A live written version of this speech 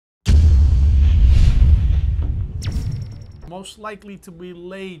Most likely to be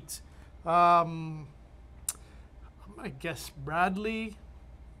late. I'm gonna guess Bradley,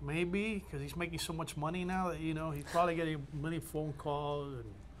 maybe, because he's making so much money now that he's probably getting many phone calls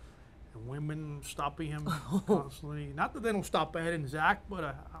and women stopping him constantly. Not that they don't stop Ed and Zach,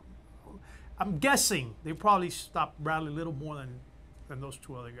 but I'm guessing they probably stopped Bradley a little more than those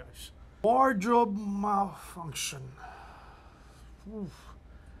two other guys. Wardrobe malfunction. Oof,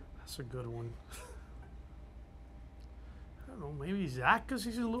 that's a good one. I don't know, maybe Zach because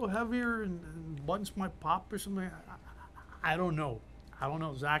he's a little heavier and buttons might pop or something. I don't know. I don't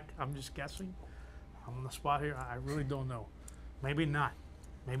know, Zach. I'm just guessing. I'm on the spot here. I really don't know. Maybe not.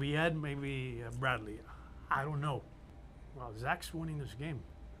 Maybe Ed, maybe Bradley. I don't know. Wow, Zach's winning this game.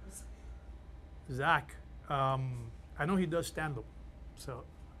 Zach, I know he does stand-up. So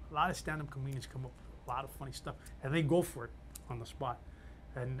a lot of stand-up comedians come up with a lot of funny stuff. And they go for it on the spot.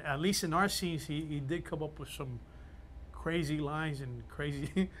 And at least in our scenes, he did come up with some crazy lines and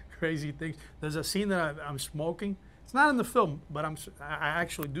crazy crazy things. There's a scene that I'm smoking. It's not in the film, but I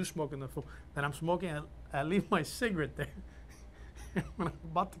actually do smoke in the film. That I'm smoking, I leave my cigarette there. When I'm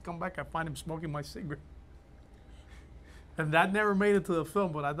about to come back, I find him smoking my cigarette. And that never made it to the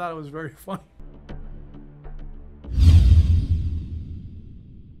film, but I thought it was very funny.